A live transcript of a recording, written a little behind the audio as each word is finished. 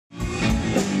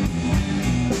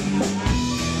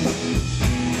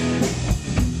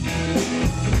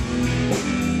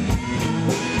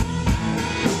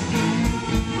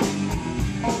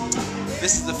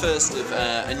first of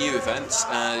a new event.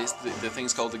 The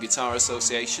thing's called the Guitar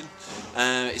Association.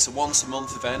 It's a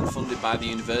once-a-month event funded by the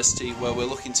university where we're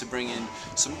looking to bring in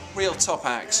some real top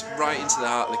acts right into the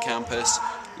heart of the campus,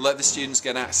 let the students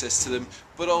get access to them,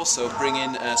 but also bring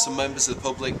in some members of the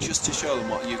public just to show them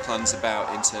what UCLan's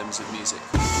about in terms of music.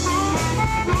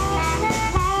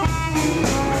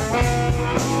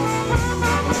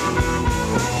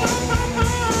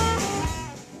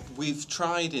 We've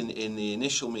tried in the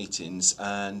initial meetings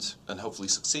and hopefully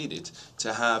succeeded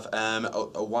to have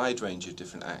a wide range of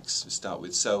different acts to start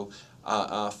with. So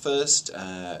our first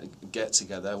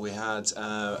get-together we had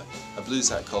a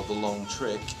blues act called The Long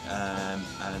Trick,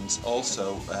 and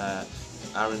also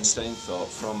Aaron Stainthorpe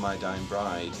from My Dying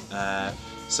Bride.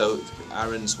 So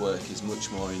Aaron's work is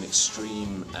much more in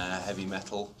extreme heavy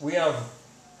metal. We have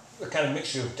a kind of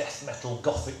mixture of death metal,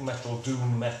 gothic metal,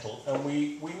 doom metal, and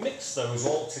we mixed those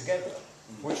all together,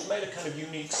 which made a kind of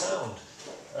unique sound.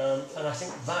 And I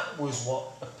think that was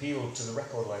what appealed to the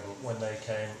record label when they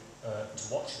came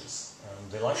to watch us.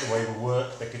 They liked the way we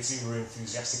worked, they could see we were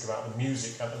enthusiastic about the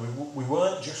music, and we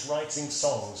weren't just writing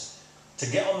songs to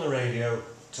get on the radio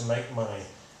to make money.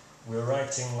 We were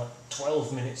writing like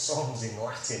 12-minute songs in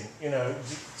Latin, you know,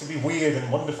 to be weird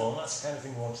and wonderful, and that's the kind of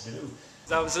thing we wanted to do.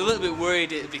 I was a little bit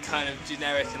worried it'd be kind of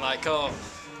generic and like, oh,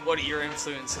 what are your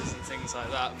influences and things like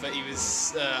that, but he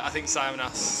was, I think Simon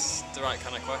asked the right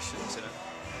kind of questions, you know.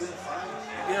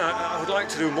 Yeah, I would like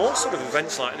to do more sort of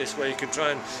events like this where you can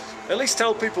try and at least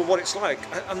tell people what it's like.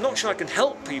 I'm not sure I can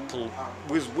help people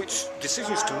with which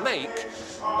decisions to make,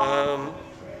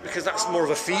 because that's more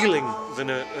of a feeling than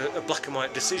a black and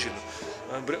white decision.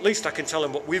 But at least I can tell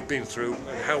them what we've been through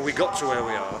and how we got to where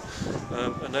we are,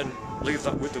 and then leave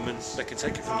that with them and they can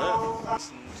take it from there.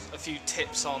 A few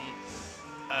tips on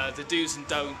the do's and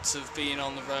don'ts of being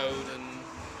on the road and,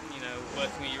 you know,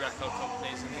 working with your record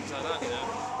companies and things like that, you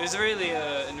know. It was a really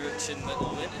enriching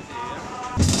little interview,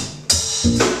 yeah.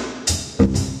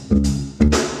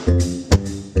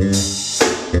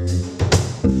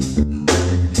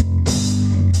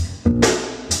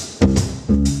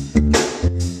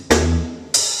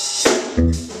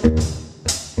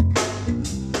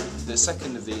 The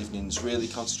second of the evenings really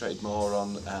concentrated more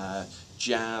on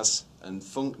jazz and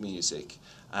funk music,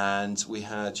 and we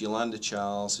had Yolanda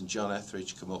Charles and John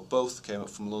Etheridge come up. Both came up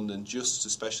from London just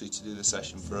especially to do the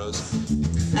session for us.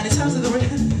 And in terms of the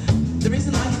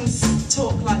reason I can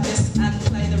talk like this and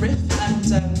play the riff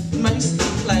and mostly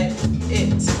play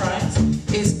it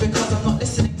right is because I'm not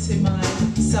listening to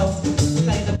myself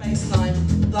play the bass line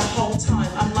the whole time.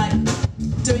 I'm like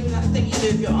doing that thing you do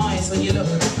with your eyes when you look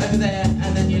over there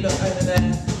and then you look over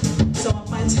there. So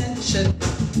my attention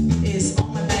is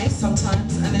on my bass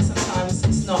sometimes, and then sometimes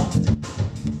it's not.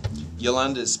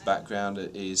 Yolanda's background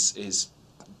is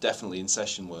definitely in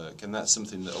session work, and that's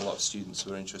something that a lot of students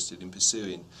were interested in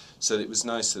pursuing. So it was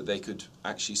nice that they could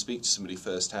actually speak to somebody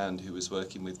firsthand who was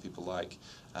working with people like,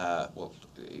 well,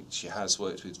 she has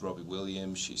worked with Robbie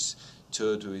Williams, she's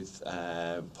toured with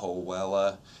Paul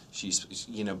Weller, she's,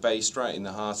 you know, based right in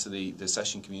the heart of the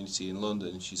session community in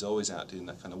London. She's always out doing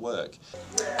that kind of work.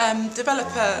 Develop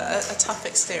a tough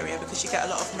exterior, because you get a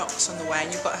lot of knocks on the way,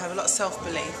 and you've got to have a lot of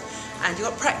self-belief, and you've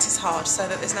got to practice hard so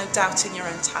that there's no doubt in your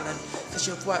own talent, because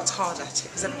you've worked hard at it,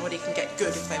 because everybody can get good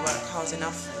if they work hard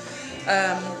enough.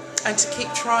 And to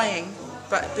keep trying,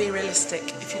 but be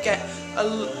realistic. If you get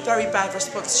a very bad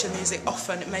response to your music,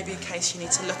 often it may be a case you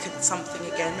need to look at something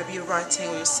again. Maybe your writing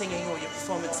or your singing or your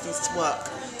performance needs to work.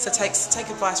 So take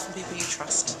advice from people you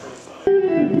trust.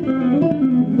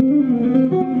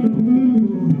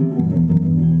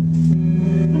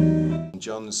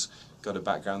 John's got a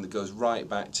background that goes right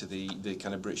back to the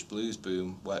kind of British blues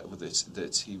boom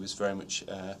that he was very much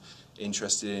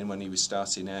interested in when he was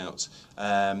starting out,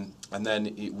 and then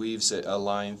it weaves a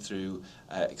line through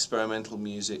experimental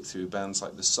music, through bands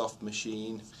like the Soft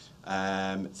Machine,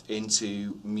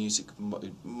 into music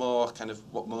more kind of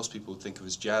what most people would think of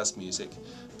as jazz music.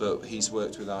 But he's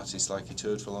worked with artists like, he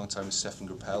toured for a long time with Stephen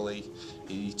Grappelli,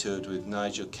 he toured with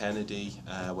Nigel Kennedy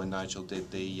when Nigel did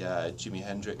the Jimi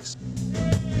Hendrix.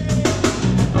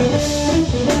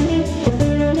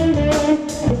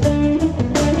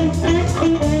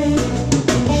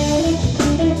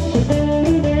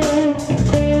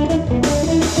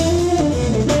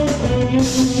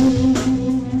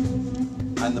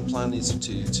 And the plan is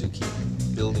to keep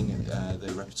building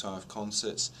the repertoire of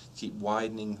concerts, keep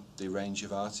widening the range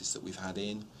of artists that we've had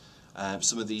in.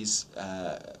 Some of these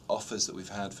offers that we've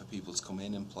had for people to come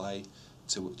in and play,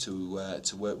 to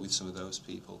work with some of those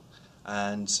people,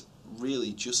 and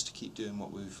really just to keep doing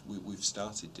what we've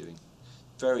started doing.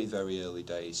 Very, very early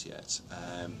days yet.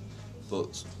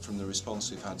 but from the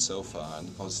response we've had so far and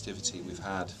the positivity we've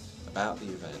had about the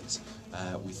event,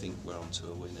 we think we're onto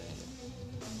a winner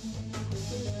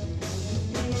here.